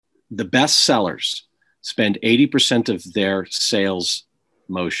the best sellers spend 80% of their sales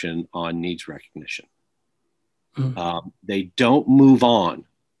motion on needs recognition. They don't move on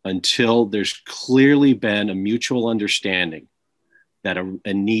until there's clearly been a mutual understanding that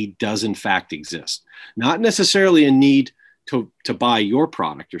a need does in fact exist. Not necessarily a need to buy your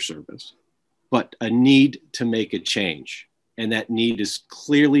product or service, but a need to make a change. And that need is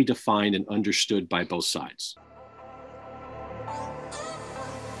clearly defined and understood by both sides.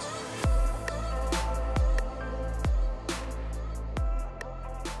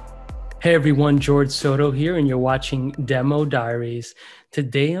 Hey everyone, George Soto here, and you're watching Demo Diaries.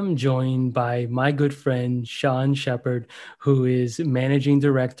 Today I'm joined by my good friend, Sean Shepard, who is Managing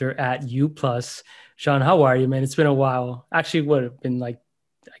Director at U+. Sean, how are you, man? It's been a while. Actually, been like,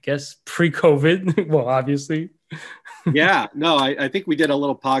 I guess, pre-COVID? Well, obviously. Yeah, no, I think we did a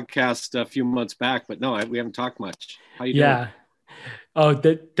little podcast a few months back, but no, we haven't talked much. How you doing? Yeah. Oh,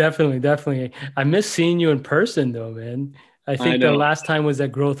 definitely. I miss seeing you in person though, man. I think the last time was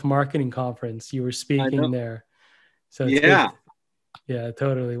at Growth Marketing Conference. You were speaking there. So it's good. Yeah,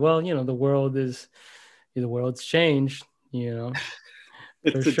 totally. Well, the world's changed,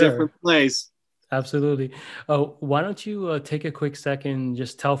 It's a different place. Absolutely. Why don't you take a quick second and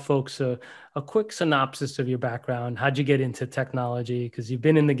just tell folks a quick synopsis of your background. How'd you get into technology? Because you've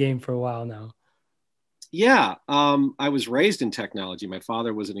been in the game for a while now. Yeah, I was raised in technology. My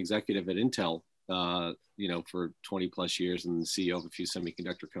father was an executive at Intel, for 20 plus years, and the CEO of a few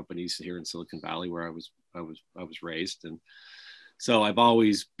semiconductor companies here in Silicon Valley, where I was raised. And so I've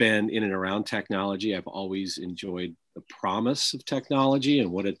always been in and around technology. I've always enjoyed the promise of technology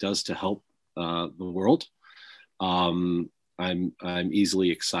and what it does to help the world. I'm easily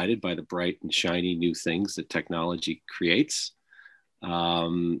excited by the bright and shiny new things that technology creates.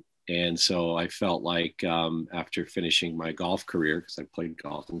 And so I felt like after finishing my golf career, because I played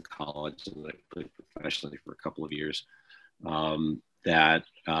golf in college and I played professionally for a couple of years, that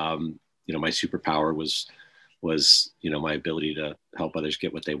my superpower was my ability to help others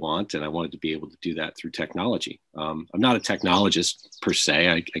get what they want, and I wanted to be able to do that through technology. I'm not a technologist per se.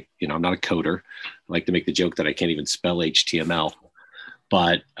 I'm not a coder. I like to make the joke that I can't even spell HTML,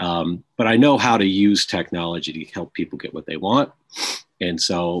 but I know how to use technology to help people get what they want. And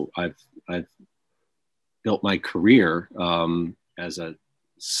so I've built my career as a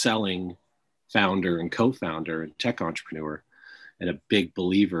selling founder and co-founder and tech entrepreneur, and a big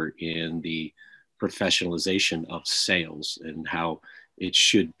believer in the professionalization of sales and how it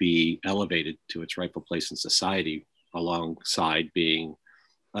should be elevated to its rightful place in society, alongside being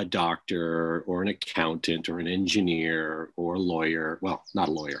a doctor or an accountant or an engineer or a lawyer. Well, not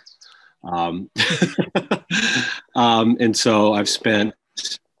a lawyer. And so I've spent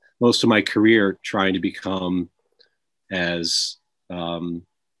most of my career trying to become as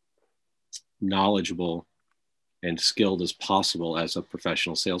knowledgeable and skilled as possible as a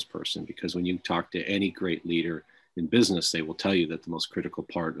professional salesperson, because when you talk to any great leader in business, they will tell you that the most critical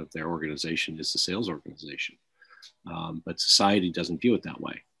part of their organization is the sales organization. But society doesn't view it that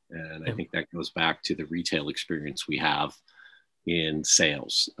way. And I think that goes back to the retail experience we have in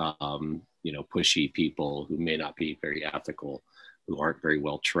sales. Pushy people who may not be very ethical, who aren't very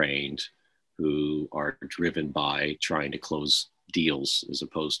well trained, who are driven by trying to close deals as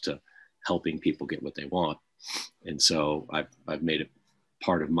opposed to helping people get what they want. And so I've made it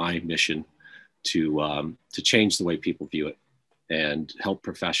part of my mission to change the way people view it and help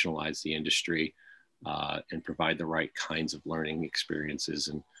professionalize the industry and provide the right kinds of learning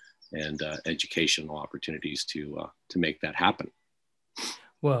experiences and educational opportunities to make that happen.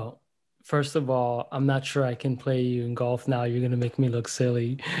 Well, first of all, I'm not sure I can play you in golf now. You're going to make me look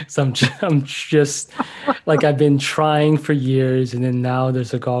silly. So I'm just like, I've been trying for years, and then now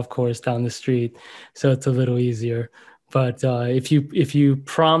there's a golf course down the street, so it's a little easier. But if you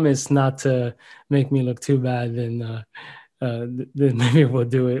promise not to make me look too bad, then maybe we'll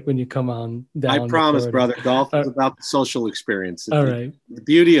do it when you come on down. I promise, brother. Golf is about the social experience. All right. The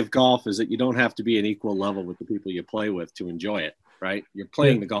beauty of golf is that you don't have to be an equal level with the people you play with to enjoy it. Right? You're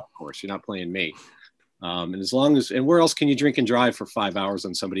playing the golf course. You're not playing me. And where else can you drink and drive for 5 hours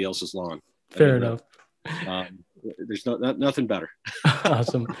on somebody else's lawn? Fair enough. There's nothing better.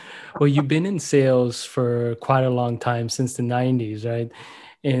 Awesome. Well, you've been in sales for quite a long time, since the 90s, right?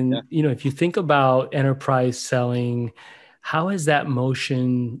 And, if you think about enterprise selling, how has that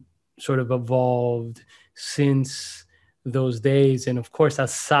motion sort of evolved since those days? And of course,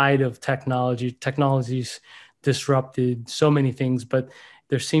 outside of technology's disrupted so many things, but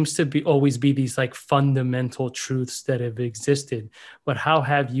there seems to always be these like fundamental truths that have existed. But how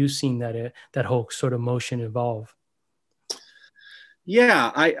have you seen that whole sort of motion evolve?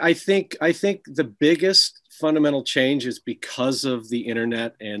 Yeah, I think the biggest fundamental change is because of the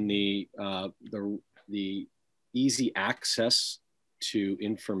internet and the easy access to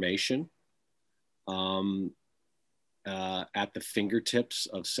information um, at the fingertips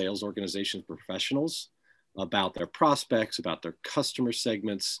of sales organizations professionals about their prospects, about their customer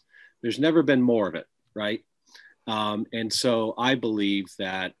segments. There's never been more of it, right? And so I believe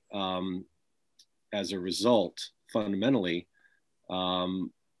that as a result, fundamentally,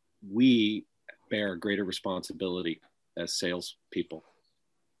 um, we bear a greater responsibility as salespeople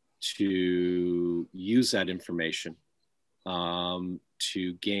to use that information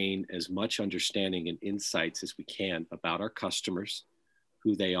to gain as much understanding and insights as we can about our customers,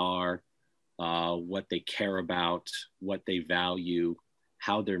 who they are, what they care about, what they value,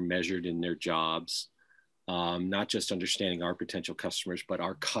 how they're measured in their jobs. Not just understanding our potential customers, but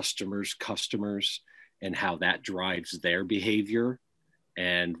our customers' customers, and how that drives their behavior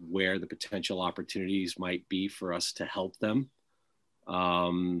and where the potential opportunities might be for us to help them.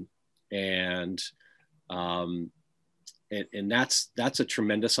 Um, and um, and that's a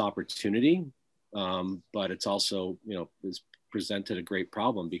tremendous opportunity, but it's also, is presented a great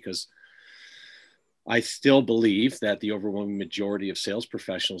problem, because I still believe that the overwhelming majority of sales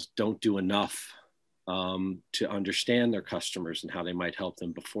professionals don't do enough to understand their customers and how they might help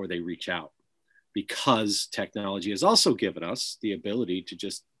them before they reach out, because technology has also given us the ability to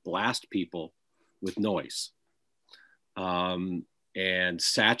just blast people with noise, and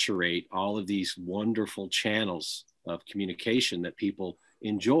saturate all of these wonderful channels of communication that people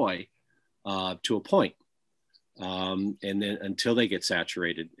enjoy to a point. And then until they get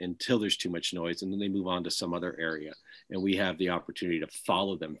saturated, until there's too much noise, and then they move on to some other area. And we have the opportunity to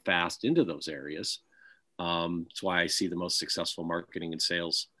follow them fast into those areas. That's why I see the most successful marketing and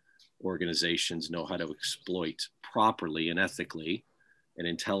sales organizations know how to exploit properly and ethically and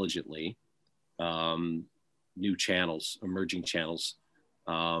intelligently new channels, emerging channels,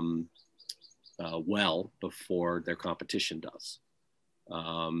 well before their competition does.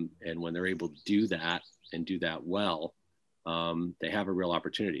 And when they're able to do that and do that well, they have a real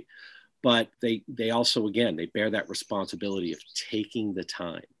opportunity. But they also, again, they bear that responsibility of taking the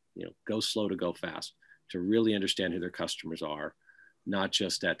time, go slow to go fast, to really understand who their customers are, not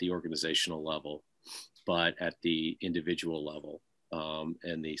just at the organizational level, but at the individual level,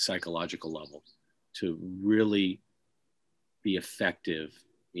 and the psychological level, to really be effective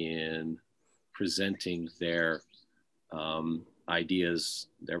in presenting their ideas,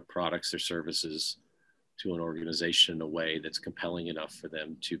 their products, their services to an organization in a way that's compelling enough for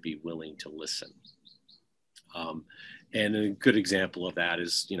them to be willing to listen. And a good example of that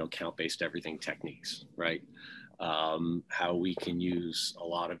is, count-based everything techniques, right? How we can use a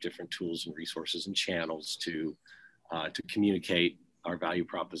lot of different tools and resources and channels to communicate our value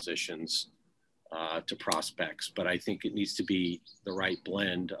propositions to prospects. But I think it needs to be the right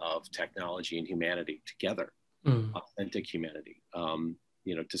blend of technology and humanity together, authentic humanity.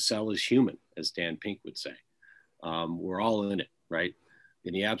 To sell is human, as Dan Pink would say. We're all in it, right?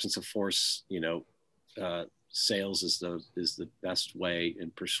 In the absence of force, sales is the best way,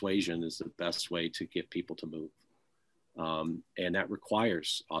 and persuasion is the best way to get people to move. And that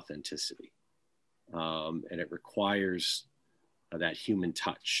requires authenticity. And it requires that human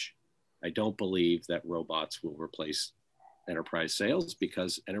touch. I don't believe that robots will replace enterprise sales,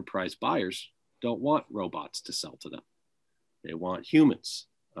 because enterprise buyers don't want robots to sell to them. They want humans.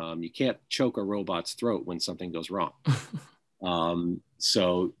 You can't choke a robot's throat when something goes wrong.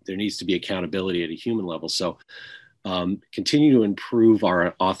 So there needs to be accountability at a human level. So continue to improve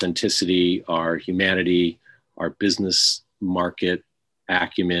our authenticity, our humanity, our business market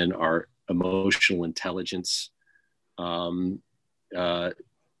acumen, our emotional intelligence, our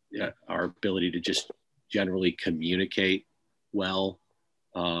ability to just generally communicate well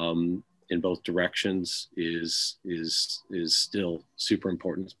in both directions is still super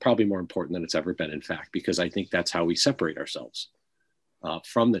important. It's probably more important than it's ever been, in fact, because I think that's how we separate ourselves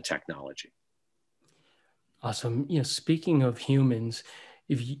from the technology. Awesome. Speaking of humans,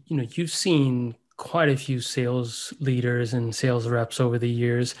 if you've seen quite a few sales leaders and sales reps over the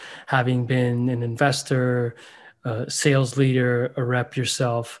years, having been an investor, a sales leader, a rep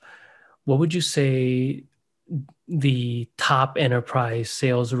yourself. What would you say the top enterprise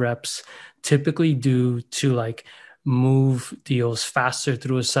sales reps typically do to move deals faster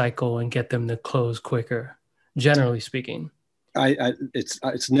through a cycle and get them to close quicker, generally speaking?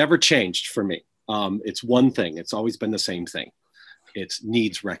 It's never changed for me. It's one thing. It's always been the same thing. It's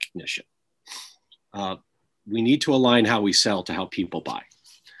needs recognition. We need to align how we sell to how people buy.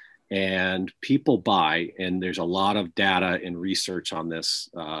 and people buy, and there's a lot of data and research on this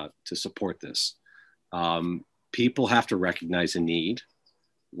to support this. People have to recognize a need.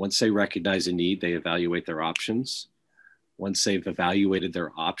 Once they recognize a need, they evaluate their options. Once they've evaluated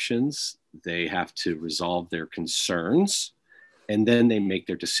their options, they have to resolve their concerns, and then they make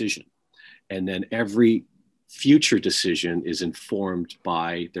their decision. And then every future decision is informed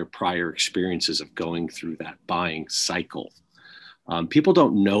by their prior experiences of going through that buying cycle. People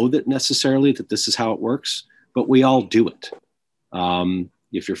don't know that necessarily that this is how it works, but we all do it.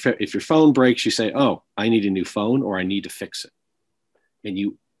 If your phone breaks, you say, "Oh, I need a new phone," or "I need to fix it," and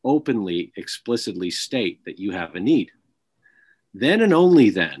you openly, explicitly state that you have a need. Then and only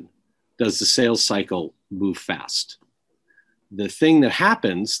then does the sales cycle move fast. The thing that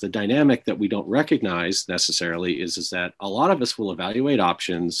happens, the dynamic that we don't recognize necessarily, is that a lot of us will evaluate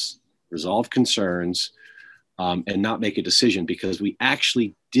options, resolve concerns, and not make a decision because we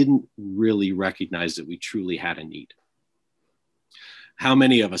actually didn't really recognize that we truly had a need. How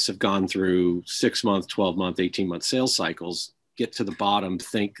many of us have gone through 6-month, 12-month, 18-month sales cycles, get to the bottom,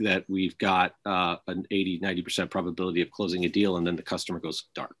 think that we've got an 80, 90% probability of closing a deal, and then the customer goes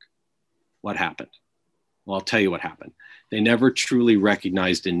dark? What happened? Well, I'll tell you what happened. They never truly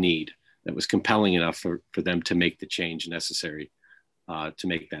recognized a need that was compelling enough for them to make the change necessary to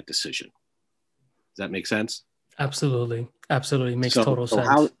make that decision. Does that make sense? Absolutely. Absolutely. Makes total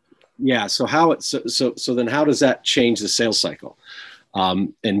sense. So then how does that change the sales cycle?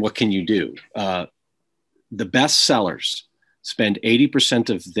 And what can you do? The best sellers spend 80%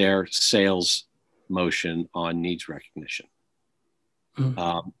 of their sales motion on needs recognition.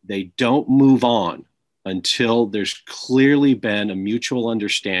 They don't move on until there's clearly been a mutual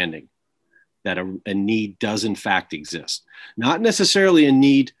understanding that a need does in fact exist. Not necessarily a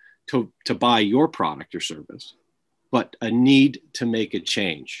need to buy your product or service, but a need to make a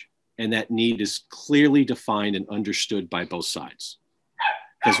change. And that need is clearly defined and understood by both sides.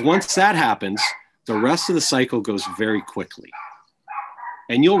 Because once that happens, the rest of the cycle goes very quickly.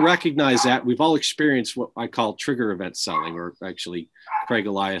 And you'll recognize that. We've all experienced what I call trigger event selling, or actually Craig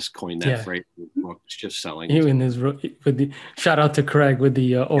Elias coined that phrase, shift selling. Shout out to Craig with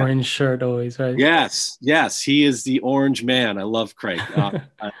the orange shirt always, right? Yes, he is the orange man. I love Craig.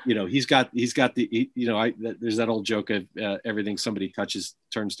 He's got the, there's that old joke of everything somebody touches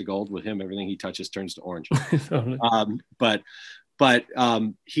turns to gold. With him, everything he touches turns to orange. But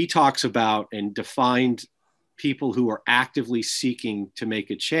he talks about and defined people who are actively seeking to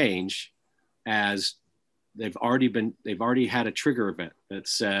make a change as they've already had a trigger event that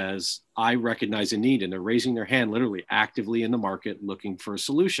says, I recognize a need, and they're raising their hand literally actively in the market looking for a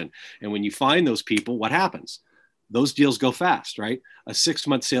solution. And when you find those people, what happens? Those deals go fast, right? A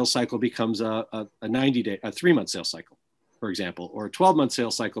 6-month sales cycle becomes a 3-month sales cycle, for example, or a 12-month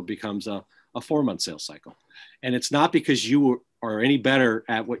sales cycle becomes a 4-month sales cycle. And it's not because you are any better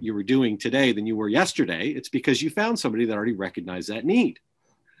at what you were doing today than you were yesterday. It's because you found somebody that already recognized that need.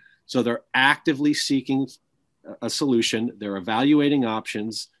 So they're actively seeking a solution. They're evaluating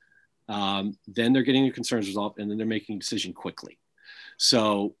options. Then they're getting their concerns resolved, and then they're making a decision quickly.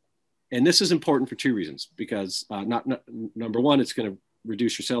 So, and this is important for 2 reasons, because number one, it's going to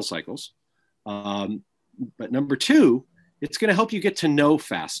reduce your sales cycles. But number 2, it's going to help you get to know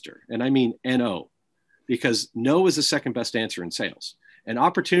faster. And I mean NO, because no is the second best answer in sales. And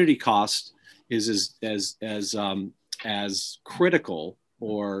opportunity cost is as critical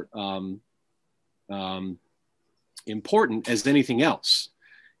or important as anything else,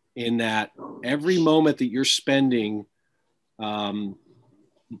 in that every moment that you're spending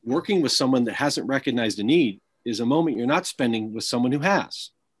working with someone that hasn't recognized a need is a moment you're not spending with someone who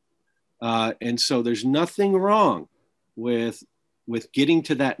has. And so there's nothing wrong with getting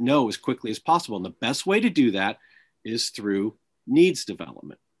to that no as quickly as possible. And the best way to do that is through needs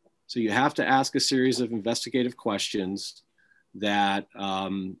development. So you have to ask a series of investigative questions that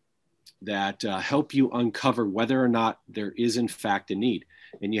help you uncover whether or not there is in fact a need.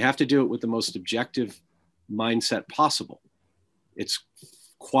 And you have to do it with the most objective mindset possible. It's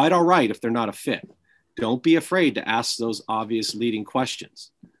quite all right if they're not a fit. Don't be afraid to ask those obvious leading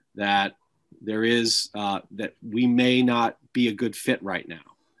questions that there is, that we may not be a good fit right now,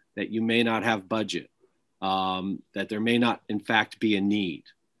 that you may not have budget, that there may not in fact be a need.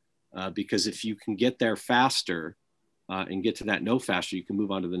 Because if you can get there faster and get to that no faster, you can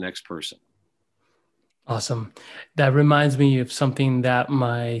move on to the next person. Awesome. That reminds me of something that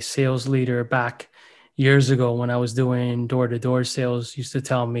my sales leader back years ago when I was doing door-to-door sales used to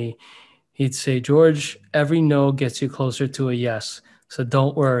tell me. He'd say, George, every no gets you closer to a yes. So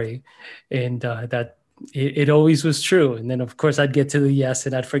don't worry. And that it always was true. And then of course I'd get to the yes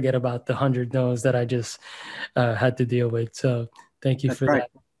and I'd forget about the 100 no's that I just had to deal with. So thank you That's for right.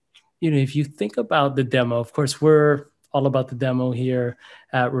 that. If you think about the demo, of course, we're all about the demo here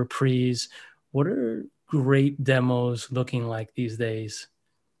at Reprise. What are great demos looking like these days?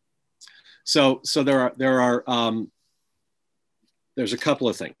 So there's a couple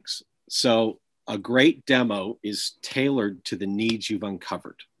of things. So a great demo is tailored to the needs you've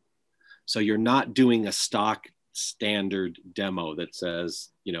uncovered. So you're not doing a stock standard demo that says,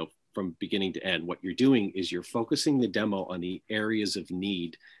 from beginning to end. What you're doing is you're focusing the demo on the areas of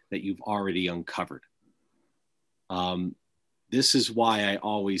need that you've already uncovered. This is why I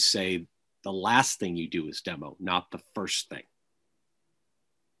always say the last thing you do is demo, not the first thing.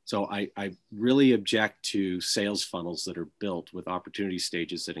 So I really object to sales funnels that are built with opportunity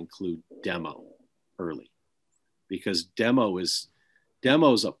stages that include demo early, because demo is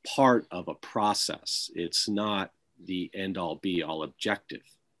a part of a process. It's not the end all be all objective,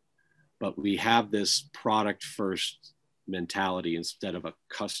 but we have this product first mentality instead of a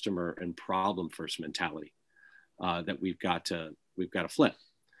customer and problem first mentality that we've got to flip.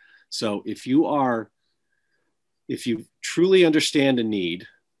 So if you truly understand a need,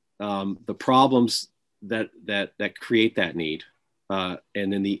 the problems that create that need, and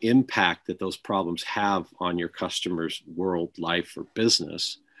then the impact that those problems have on your customer's world, life, or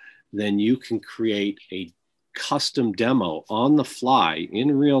business, then you can create a custom demo on the fly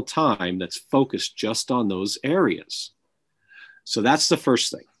in real time that's focused just on those areas. So that's the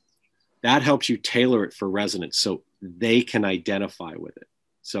first thing. That helps you tailor it for resonance so they can identify with it.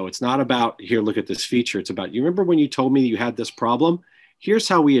 So it's not about, here, look at this feature. It's about, you remember when you told me you had this problem? Here's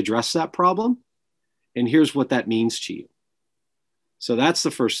how we address that problem, and here's what that means to you. So that's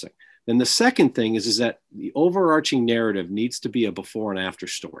the first thing. Then the second thing is that the overarching narrative needs to be a before and after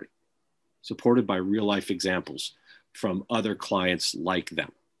story, supported by real life examples from other clients like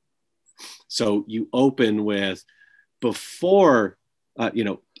them. So you open with before,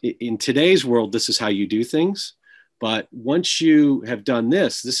 in today's world, this is how you do things. But once you have done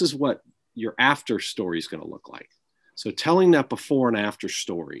this, this is what your after story is going to look like. So telling that before and after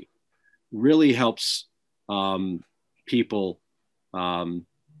story really helps people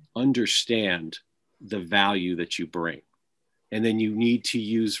understand the value that you bring. And then you need to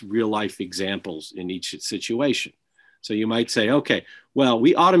use real life examples in each situation. So you might say, okay, well,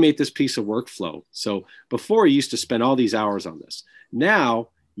 we automate this piece of workflow. So before you used to spend all these hours on this. Now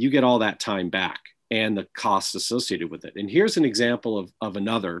you get all that time back and the costs associated with it. And here's an example of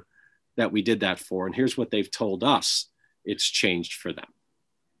another that we did that for. And here's what they've told us it's changed for them.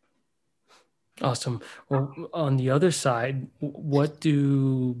 Awesome. Well, on the other side, what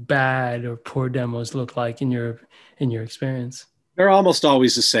do bad or poor demos look like in your experience? They're almost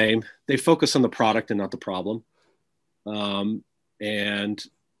always the same. They focus on the product and not the problem.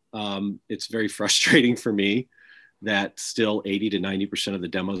 It's very frustrating for me that still 80 to 90% of the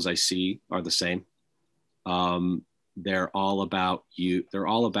demos I see are the same. They're all about you. They're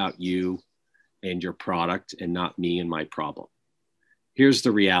all about you and your product and not me and my problem. Here's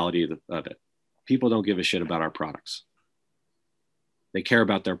the reality of it. People don't give a shit about our products. They care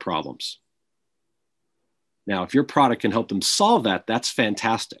about their problems. Now, if your product can help them solve that, that's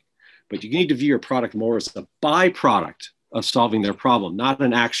fantastic. But you need to view your product more as a byproduct of solving their problem, not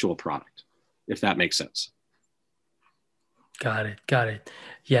an actual product, if that makes sense. Got it.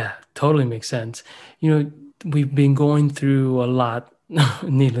 Yeah, totally makes sense. We've been going through a lot,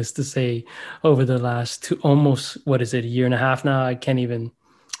 needless to say, over the last almost, a year and a half now?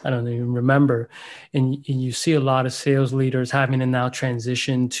 I don't even remember. And you see a lot of sales leaders having to now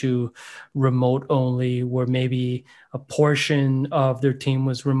transition to remote only, where maybe a portion of their team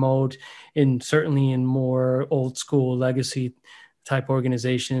was remote, and certainly in more old school legacy type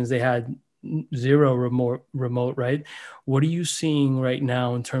organizations, they had zero remote, right? What are you seeing right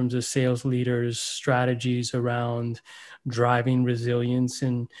now in terms of sales leaders' strategies around driving resilience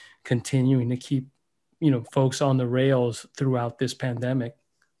and continuing to keep, folks on the rails throughout this pandemic?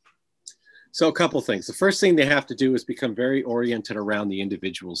 So a couple of things. The first thing they have to do is become very oriented around the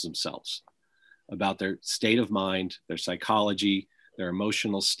individuals themselves, about their state of mind, their psychology, their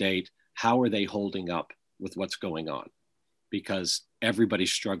emotional state. How are they holding up with what's going on? Because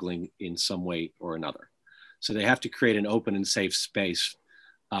everybody's struggling in some way or another. So they have to create an open and safe space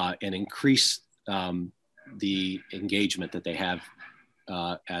and increase the engagement that they have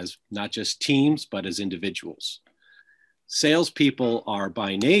as not just teams, but as individuals. Salespeople are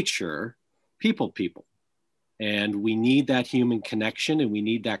by nature people. And we need that human connection and we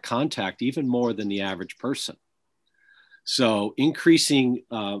need that contact even more than the average person. So increasing,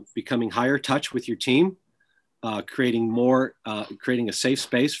 becoming higher touch with your team, creating a safe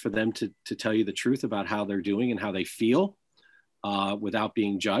space for them to tell you the truth about how they're doing and how they feel without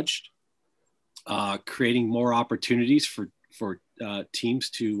being judged, creating more opportunities for teams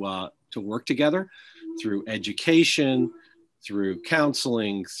to work together through education, through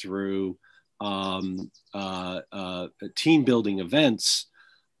counseling, through team building events.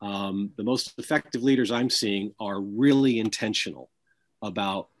 The most effective leaders I'm seeing are really intentional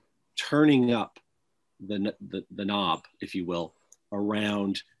about turning up the knob, if you will,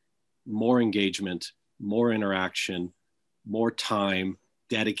 around more engagement, more interaction, more time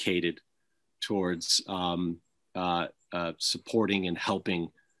dedicated towards supporting and helping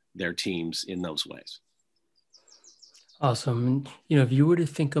their teams in those ways. Awesome. And, if you were to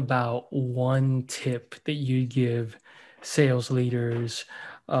think about one tip that you give sales leaders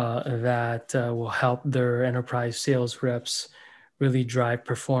that will help their enterprise sales reps really drive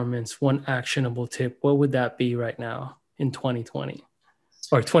performance, one actionable tip, what would that be right now in 2020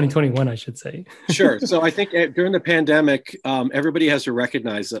 or 2021, I should say? Sure. So I think during the pandemic, everybody has to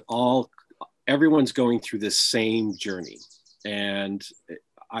recognize that everyone's going through this same journey. And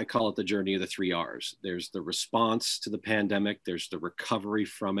I call it the journey of the 3 R's. There's the response to the pandemic, there's the recovery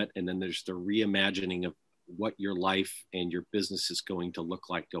from it, and then there's the reimagining of what your life and your business is going to look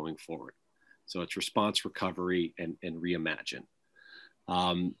like going forward. So it's response, recovery, and reimagine.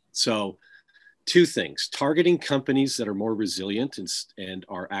 So 2 things: targeting companies that are more resilient and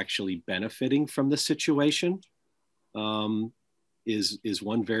are actually benefiting from the situation is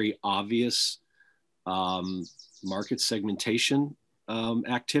one very obvious market segmentation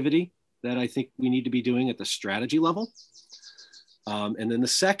activity that I think we need to be doing at the strategy level. And then the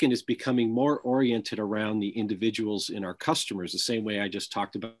second is becoming more oriented around the individuals in our customers, the same way I just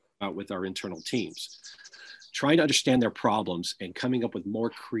talked about with our internal teams, trying to understand their problems and coming up with more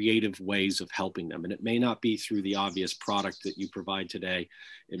creative ways of helping them. And it may not be through the obvious product that you provide today.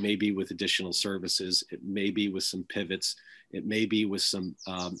 It may be with additional services. It may be with some pivots. It may be with some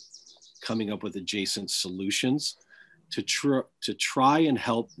coming up with adjacent solutions to try and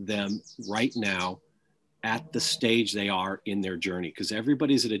help them right now at the stage they are in their journey, because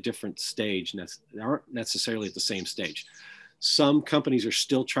everybody's at a different stage. They aren't necessarily at the same stage. Some companies are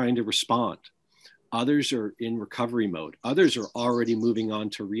still trying to respond. Others are in recovery mode. Others are already moving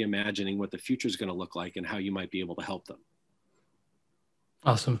on to reimagining what the future is going to look like and how you might be able to help them.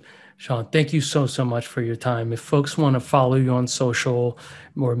 Awesome. Sean, thank you so much for your time. If folks want to follow you on social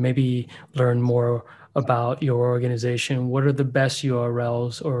or maybe learn more about your organization, what are the best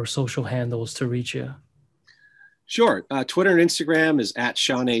URLs or social handles to reach you? Sure. Twitter and Instagram is at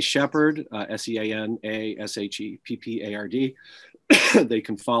Sean A. Shepherd, SeanASheppard. They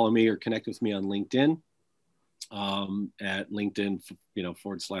can follow me or connect with me on LinkedIn at LinkedIn,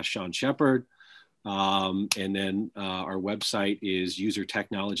 /Sean Shepherd. And then our website is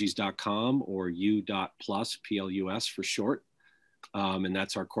usertechnologies.com or u.plus, PLUS for short. And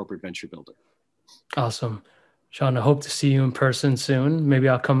that's our corporate venture builder. Awesome. Sean, I hope to see you in person soon. Maybe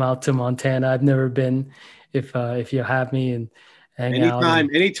I'll come out to Montana. I've never been, if you have me, and hang out.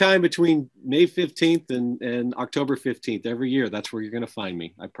 Anytime between May 15th and October 15th every year. That's where you're going to find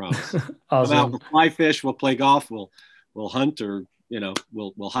me. I promise. Awesome. Come out, we'll fly fish, we'll play golf, we'll hunt, or,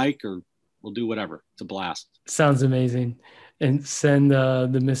 we'll hike, or we'll do whatever. It's a blast. Sounds amazing. And send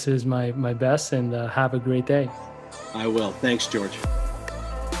the missus my best, and have a great day. I will. Thanks, George.